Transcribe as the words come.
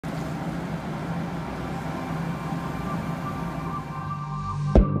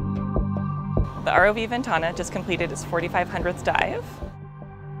The ROV Ventana just completed its 4,500th dive.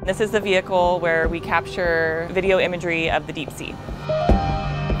 This is the vehicle where we capture video imagery of the deep sea.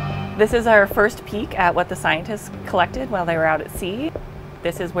 This is our first peek at what the scientists collected while they were out at sea.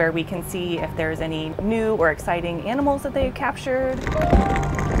 This is where we can see if there's any new or exciting animals that they've captured.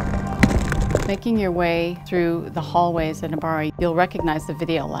 Making your way through the hallways at MBARI, you'll recognize the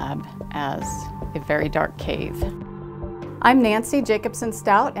Video Lab as a very dark cave. I'm Nancy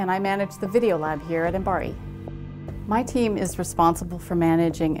Jacobson-Stout, and I manage the Video Lab here at MBARI. My team is responsible for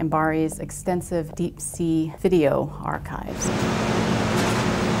managing MBARI's extensive deep sea video archives.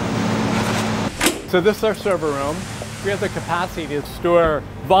 So this is our server room. We have the capacity to store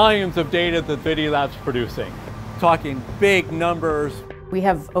volumes of data that Video Lab's producing. Talking big numbers. We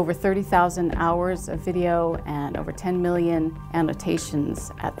have over 30,000 hours of video and over 10 million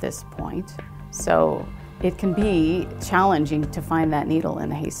annotations at this point. So it can be challenging to find that needle in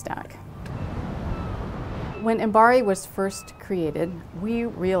the haystack. When MBARI was first created, we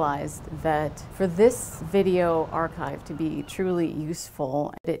realized that for this video archive to be truly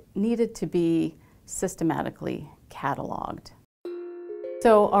useful, it needed to be systematically cataloged.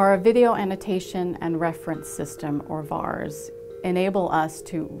 So our video annotation and reference system, or VARs, enable us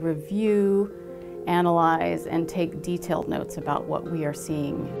to review, analyze, and take detailed notes about what we are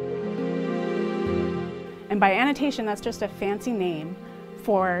seeing. And by annotation, that's just a fancy name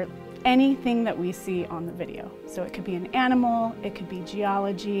for anything that we see on the video. So it could be an animal, it could be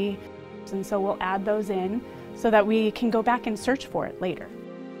geology, and so we'll add those in so that we can go back and search for it later.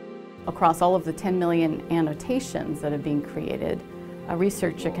 Across all of the 10 million annotations that are being created, a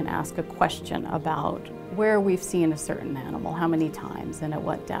researcher can ask a question about where we've seen a certain animal, how many times, and at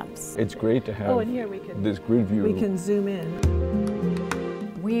what depths. It's great to have this grid view. We can zoom in.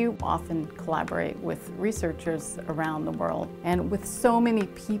 We often collaborate with researchers around the world, and with so many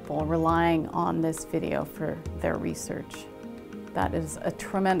people relying on this video for their research, that is a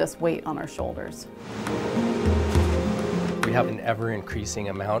tremendous weight on our shoulders. We have an ever-increasing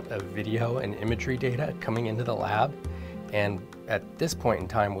amount of video and imagery data coming into the lab, and at this point in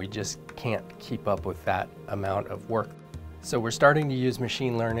time we just can't keep up with that amount of work. So we're starting to use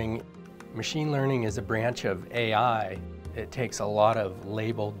machine learning. Machine learning is a branch of AI. It takes a lot of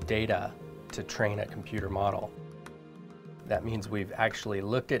labeled data to train a computer model. That means we've actually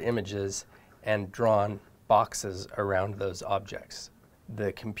looked at images and drawn boxes around those objects.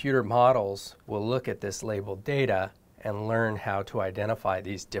 The computer models will look at this labeled data and learn how to identify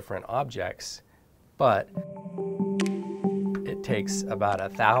these different objects, but it takes about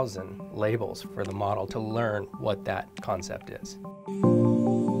 1,000 labels for the model to learn what that concept is.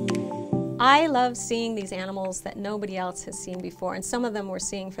 I love seeing these animals that nobody else has seen before, and some of them we're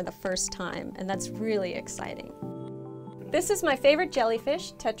seeing for the first time, and that's really exciting. This is my favorite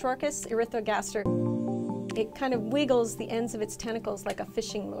jellyfish, Tetrorchis erythrogaster. It kind of wiggles the ends of its tentacles like a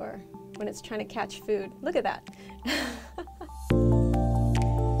fishing lure when it's trying to catch food. Look at that.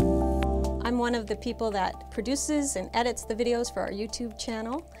 I'm one of the people that produces and edits the videos for our YouTube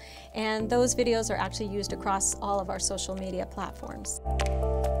channel, and those videos are actually used across all of our social media platforms.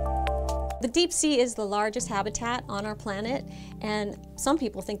 The deep sea is the largest habitat on our planet, and some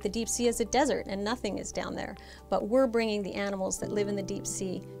people think the deep sea is a desert and nothing is down there. But we're bringing the animals that live in the deep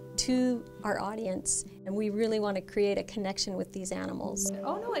sea to our audience, and we really want to create a connection with these animals.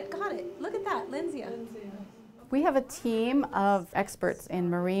 Oh no, it got it. Look at that, Lindsay. We have a team of experts in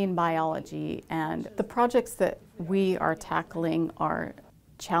marine biology, and the projects that we are tackling are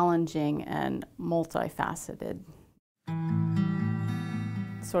challenging and multifaceted.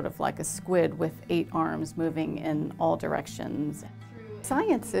 Sort of like a squid with 8 arms moving in all directions.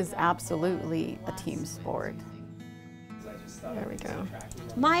 Science is absolutely a team sport. There we go.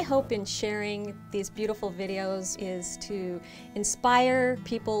 My hope in sharing these beautiful videos is to inspire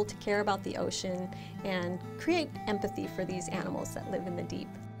people to care about the ocean and create empathy for these animals that live in the deep.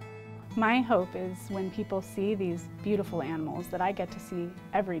 My hope is when people see these beautiful animals that I get to see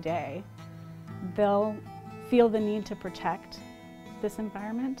every day, they'll feel the need to protect this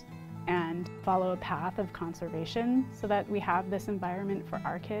environment and follow a path of conservation so that we have this environment for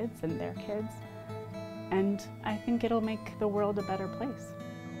our kids and their kids. And I think it'll make the world a better place.